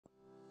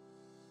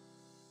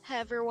Hi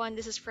everyone,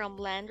 this is from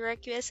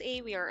Landrec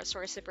USA. We are a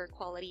source of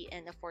quality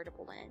and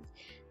affordable land.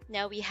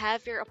 Now we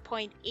have here a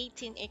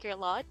 0.18 acre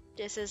lot.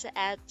 This is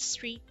at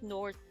Street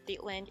North,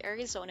 Dateland,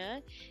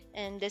 Arizona,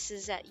 and this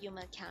is at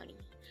Yuma County.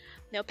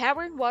 Now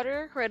power and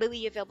water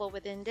readily available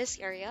within this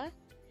area.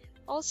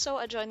 Also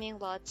adjoining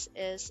lots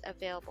is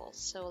available.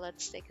 So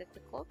let's take a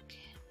quick look.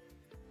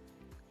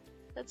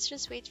 Let's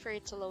just wait for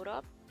it to load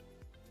up.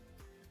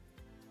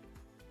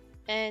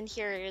 And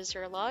here is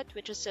your lot,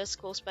 which is just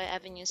close by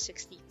Avenue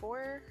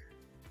 64.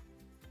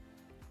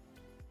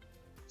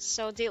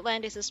 So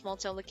Dateland is a small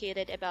town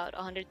located about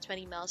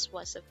 120 miles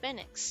west of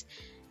Phoenix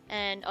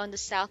and on the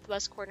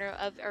southwest corner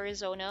of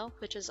Arizona,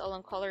 which is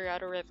along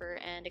Colorado River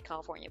and the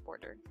California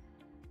border.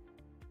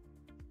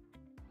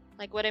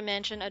 Like what I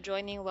mentioned,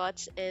 adjoining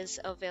lots is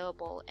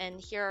available, and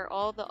here are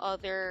all the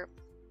other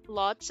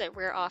lots that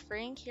we're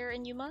offering here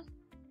in Yuma.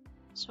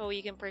 So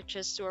you can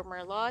purchase two or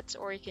more lots,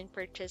 or you can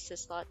purchase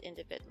this lot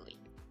individually.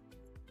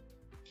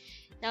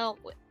 Now,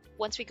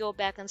 once we go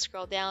back and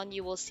scroll down,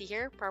 you will see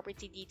here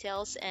property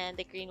details, and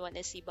the green one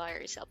is the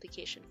buyer's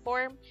application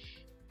form.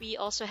 We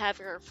also have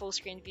our full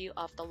screen view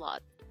of the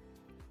lot.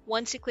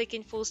 Once you click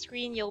in full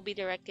screen, you'll be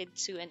directed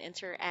to an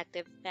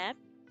interactive map.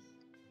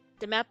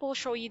 The map will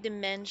show you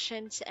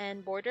dimensions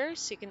and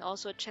borders. You can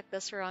also check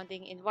the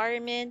surrounding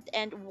environment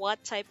and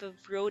what type of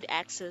road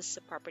access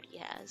the property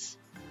has.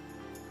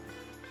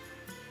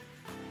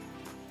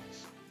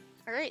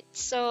 Alright,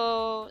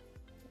 so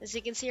as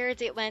you can see here,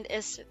 Dateland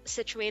is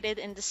situated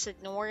in the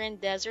Sonoran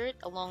Desert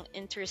along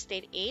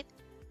Interstate 8.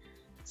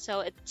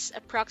 So it's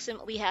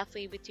approximately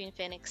halfway between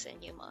Phoenix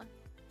and Yuma.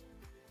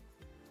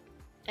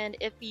 And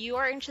if you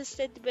are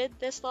interested with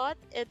this lot,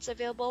 it's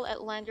available at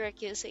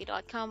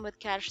landrecusa.com with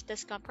cash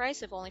discount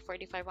price of only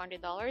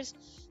 $4,500.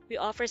 We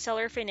offer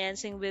seller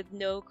financing with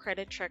no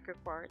credit check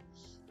required.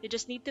 You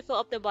just need to fill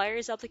up the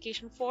buyer's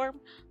application form,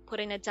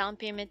 put in a down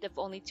payment of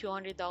only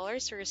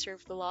 $200 to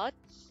reserve the lot,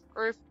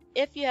 or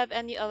if you have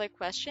any other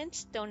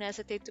questions, don't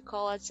hesitate to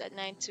call us at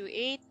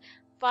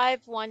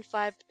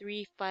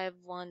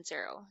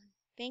 928-515-3510.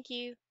 Thank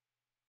you.